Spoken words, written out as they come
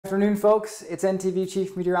afternoon, folks. It's NTV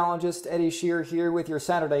Chief Meteorologist Eddie Shear here with your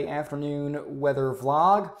Saturday afternoon weather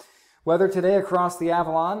vlog. Weather today across the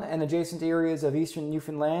Avalon and adjacent areas of eastern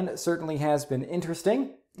Newfoundland certainly has been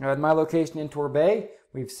interesting. At my location in Torbay,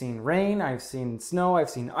 we've seen rain, I've seen snow, I've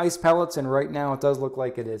seen ice pellets, and right now it does look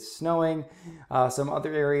like it is snowing. Some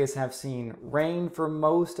other areas have seen rain for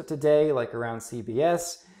most of today, like around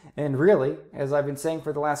CBS. And really, as I've been saying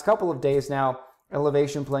for the last couple of days now,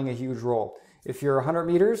 elevation playing a huge role. If you're 100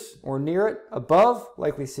 meters or near it, above,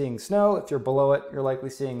 likely seeing snow. If you're below it, you're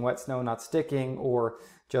likely seeing wet snow not sticking or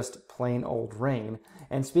just plain old rain.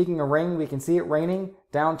 And speaking of rain, we can see it raining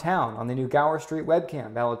downtown on the new Gower Street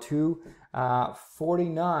webcam, valid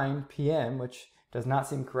 2:49 p.m., which does not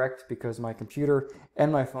seem correct because my computer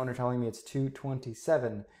and my phone are telling me it's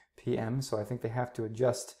 2:27 p.m., so I think they have to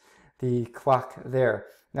adjust the clock there.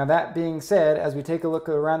 Now that being said, as we take a look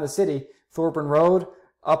around the city, Thorburn Road,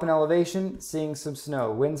 up in elevation, seeing some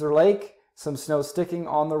snow. Windsor Lake, some snow sticking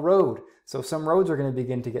on the road. So some roads are going to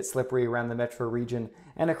begin to get slippery around the metro region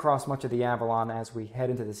and across much of the Avalon as we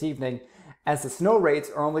head into this evening, as the snow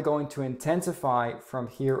rates are only going to intensify from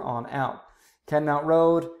here on out. Kenmount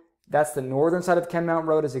Road, that's the northern side of Kenmount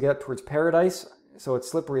Road as you get up towards Paradise. So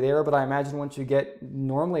it's slippery there, but I imagine once you get,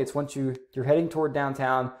 normally it's once you're heading toward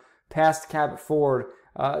downtown, past Cabot Ford,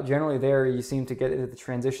 generally there you seem to get into the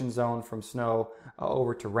transition zone from snow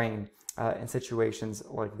over to rain in situations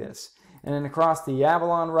like this. And then across the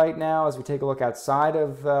Avalon right now, as we take a look outside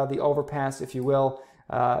of the overpass, if you will,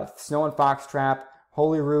 snow in Foxtrap,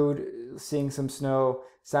 Holyrood seeing some snow,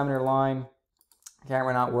 Salmon Line,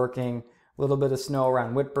 camera not working, a little bit of snow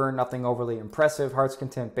around Whitburn, nothing overly impressive. Heart's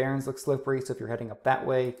Content Barrens looks slippery, so if you're heading up that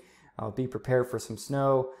way, be prepared for some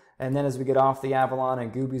snow. And then as we get off the Avalon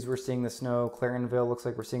and Goobies, we're seeing the snow. Clarenville looks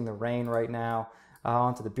like we're seeing the rain right now.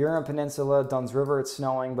 Onto the Burin Peninsula, Dunn's River, it's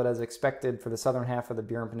snowing, but as expected for the southern half of the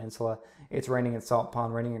Burin Peninsula, it's raining in Salt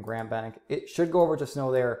Pond, raining in Grand Bank. It should go over to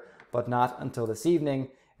snow there, but not until this evening.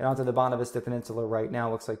 And onto the Bonavista Peninsula right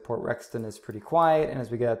now, looks like Port Rexton is pretty quiet. And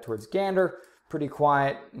as we get out towards Gander, pretty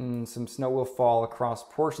quiet, and some snow will fall across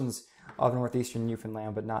portions of northeastern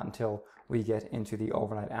Newfoundland, but not until we get into the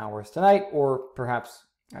overnight hours tonight, or perhaps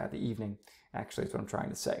the evening, actually, is what I'm trying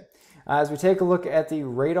to say. As we take a look at the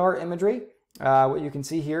radar imagery, what you can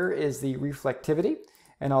see here is the reflectivity,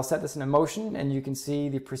 and I'll set this in motion, and you can see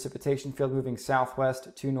the precipitation field moving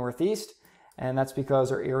southwest to northeast, and that's because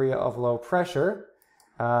our area of low pressure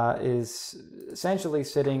is essentially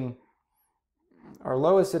sitting, our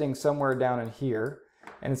low is sitting somewhere down in here,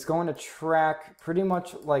 and it's going to track pretty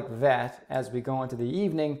much like that as we go into the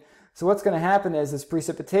evening. So what's going to happen is this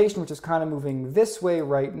precipitation, which is kind of moving this way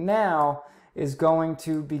right now, is going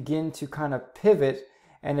to begin to kind of pivot,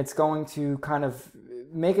 and it's going to kind of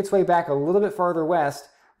make its way back a little bit farther west,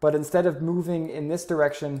 but instead of moving in this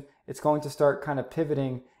direction, it's going to start kind of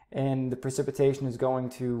pivoting, and the precipitation is going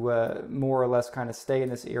to more or less kind of stay in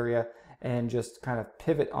this area and just kind of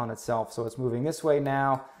pivot on itself. So it's moving this way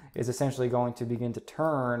now, is essentially going to begin to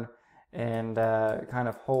turn and kind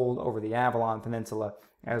of hold over the Avalon Peninsula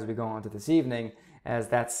as we go on to this evening, as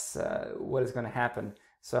that's what is going to happen.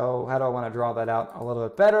 So how do I want to draw that out a little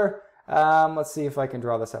bit better? Let's see if I can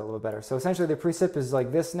draw this out a little bit better. So essentially the precip is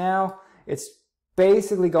like this now. It's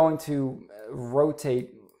basically going to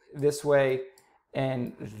rotate this way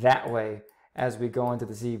and that way as we go into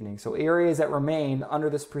this evening. So areas that remain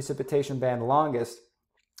under this precipitation band longest,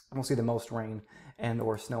 we'll see the most rain and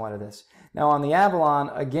or snow out of this. Now on the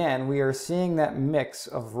Avalon, again, we are seeing that mix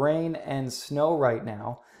of rain and snow right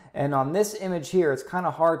now. And on this image here, it's kind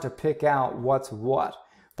of hard to pick out what's what.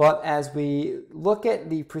 But as we look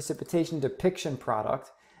at the precipitation depiction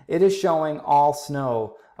product, it is showing all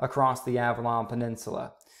snow across the Avalon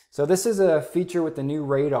Peninsula. So this is a feature with the new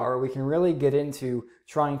radar. We can really get into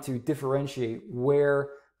trying to differentiate where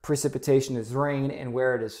precipitation is rain and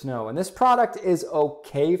where it is snow. And this product is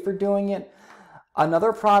okay for doing it.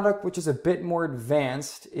 Another product which is a bit more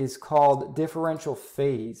advanced is called differential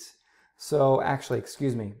phase. So actually,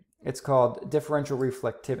 excuse me, it's called differential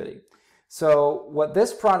reflectivity. So what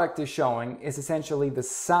this product is showing is essentially the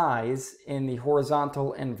size in the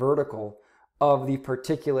horizontal and vertical of the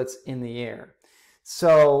particulates in the air.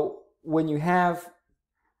 So when you have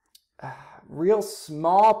real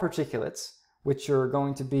small particulates, which are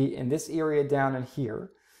going to be in this area down in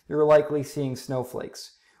here, you're likely seeing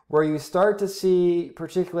snowflakes. Where you start to see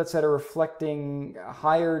particulates that are reflecting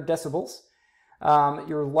higher decibels,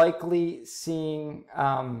 you're likely seeing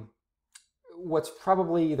what's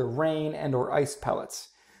probably either rain and or ice pellets.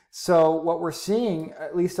 So what we're seeing,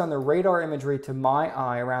 at least on the radar imagery to my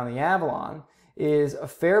eye around the Avalon, is a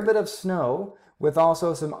fair bit of snow with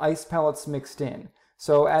also some ice pellets mixed in.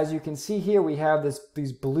 So as you can see here, we have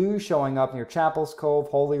these blues showing up near Chapel's Cove,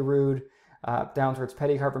 Holyrood, down towards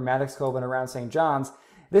Petty Harbour, Maddox Cove, and around St. John's.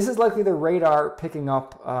 This is likely the radar picking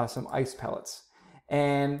up some ice pellets.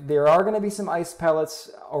 And there are going to be some ice pellets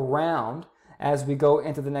around as we go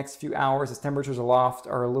into the next few hours, as temperatures aloft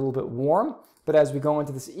are a little bit warm. But as we go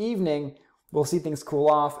into this evening, we'll see things cool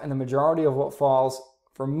off, and the majority of what falls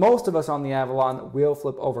for most of us on the Avalon will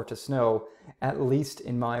flip over to snow, at least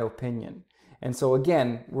in my opinion. And so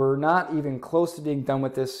again, we're not even close to being done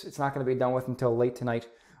with this. It's not going to be done with until late tonight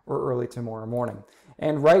or early tomorrow morning.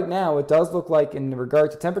 And right now, it does look like in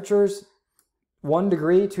regard to temperatures, 1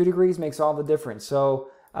 degree, 2 degrees makes all the difference.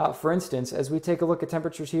 So for instance, as we take a look at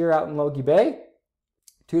temperatures here out in Logie Bay,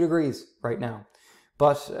 2 degrees right now.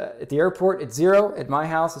 But at the airport, it's 0. At my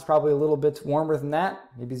house, it's probably a little bit warmer than that,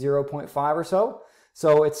 maybe 0.5 or so.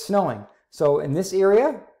 So it's snowing. So in this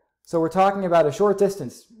area, so we're talking about a short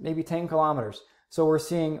distance, maybe 10 kilometers. So we're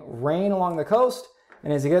seeing rain along the coast,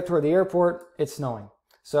 and as you get toward the airport, it's snowing.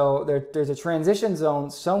 So there's a transition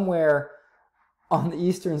zone somewhere on the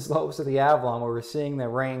eastern slopes of the Avalon where we're seeing the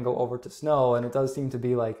rain go over to snow, and it does seem to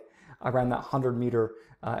be like around that 100-meter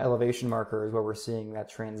elevation marker is where we're seeing that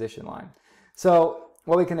transition line. So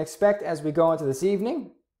what we can expect as we go into this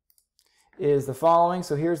evening is the following.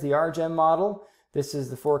 So here's the RGEM model. This is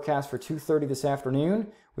the forecast for 2:30 this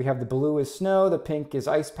afternoon. We have the blue is snow, the pink is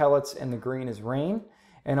ice pellets, and the green is rain.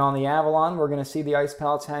 And on the Avalon, we're going to see the ice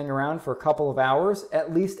pellets hang around for a couple of hours,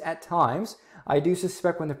 at least at times. I do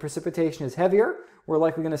suspect when the precipitation is heavier, we're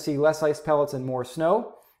likely going to see less ice pellets and more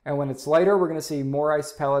snow. And when it's lighter, we're going to see more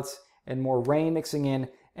ice pellets and more rain mixing in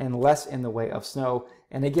and less in the way of snow.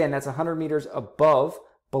 And again, that's 100 meters above,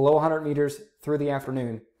 below 100 meters through the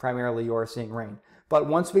afternoon. Primarily, you are seeing rain. But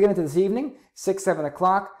once we get into this evening, 6, 7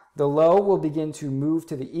 o'clock, the low will begin to move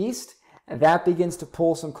to the east. And that begins to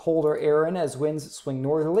pull some colder air in as winds swing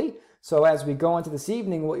northerly. So as we go into this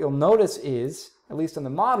evening, what you'll notice is, at least on the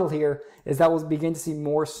model here, is that we'll begin to see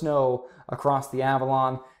more snow across the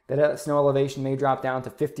Avalon. That snow elevation may drop down to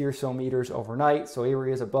 50 or so meters overnight. So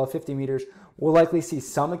areas above 50 meters will likely see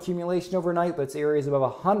some accumulation overnight, but it's areas above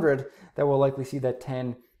 100 that will likely see that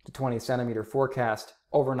 10 to 20 centimeter forecast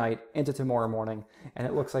overnight into tomorrow morning. And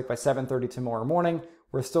it looks like by 7:30 tomorrow morning,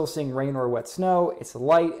 we're still seeing rain or wet snow. It's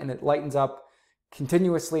light and it lightens up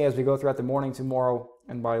continuously as we go throughout the morning tomorrow,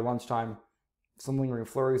 and by lunchtime, some lingering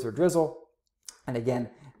flurries or drizzle. And again,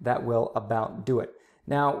 that will about do it.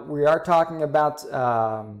 Now, we are talking about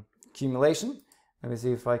accumulation. Let me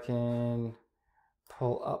see if I can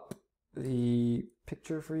pull up the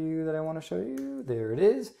picture for you that I want to show you. There it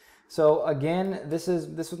is. So again, this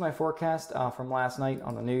was my forecast from last night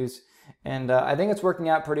on the news, and I think it's working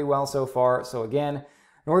out pretty well so far. So again,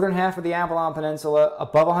 northern half of the Avalon Peninsula,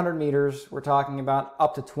 above 100 meters, we're talking about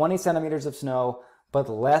up to 20 centimeters of snow, but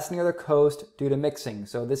less near the coast due to mixing.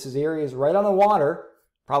 So this is areas right on the water,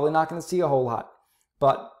 probably not going to see a whole lot.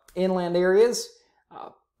 But inland areas,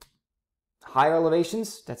 higher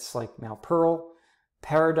elevations, that's like Mount Pearl,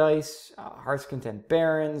 Paradise, Heart's Content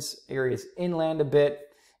Barrens, areas inland a bit,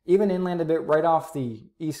 even inland a bit right off the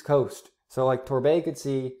east coast. So like Torbay could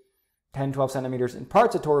see 10, 12 centimeters in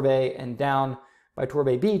parts of Torbay, and down by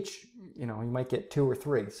Torbay Beach, you might get 2 or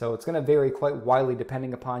 3. So it's going to vary quite widely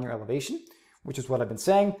depending upon your elevation, which is what I've been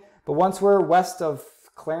saying. But once we're west of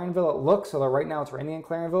Clarenville, it looks, although right now it's raining in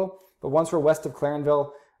Clarenville, but once we're west of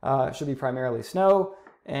Clarenville, it should be primarily snow.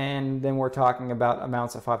 And then we're talking about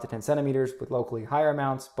amounts of 5 to 10 centimeters with locally higher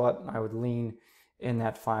amounts, but I would lean in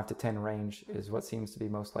that 5 to 10 range is what seems to be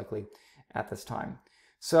most likely at this time.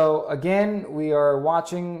 So again, we are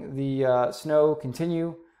watching the snow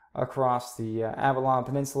continue across the Avalon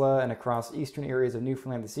Peninsula and across eastern areas of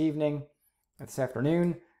Newfoundland this evening, this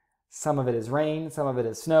afternoon. Some of it is rain, some of it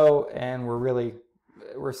is snow, and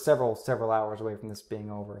we're several hours away from this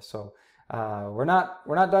being over. So we're not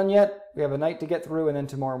done yet. We have a night to get through, and then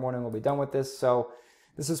tomorrow morning we'll be done with this. So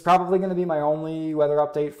this is probably going to be my only weather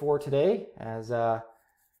update for today, as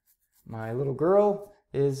my little girl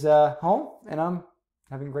is home, and I'm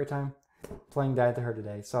having a great time playing dad to her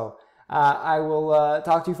today. So I will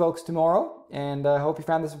talk to you folks tomorrow, and I hope you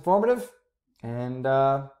found this informative. And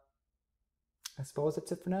I suppose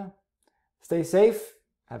that's it for now. Stay safe,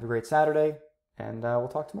 have a great Saturday, and we'll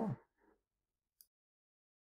talk tomorrow.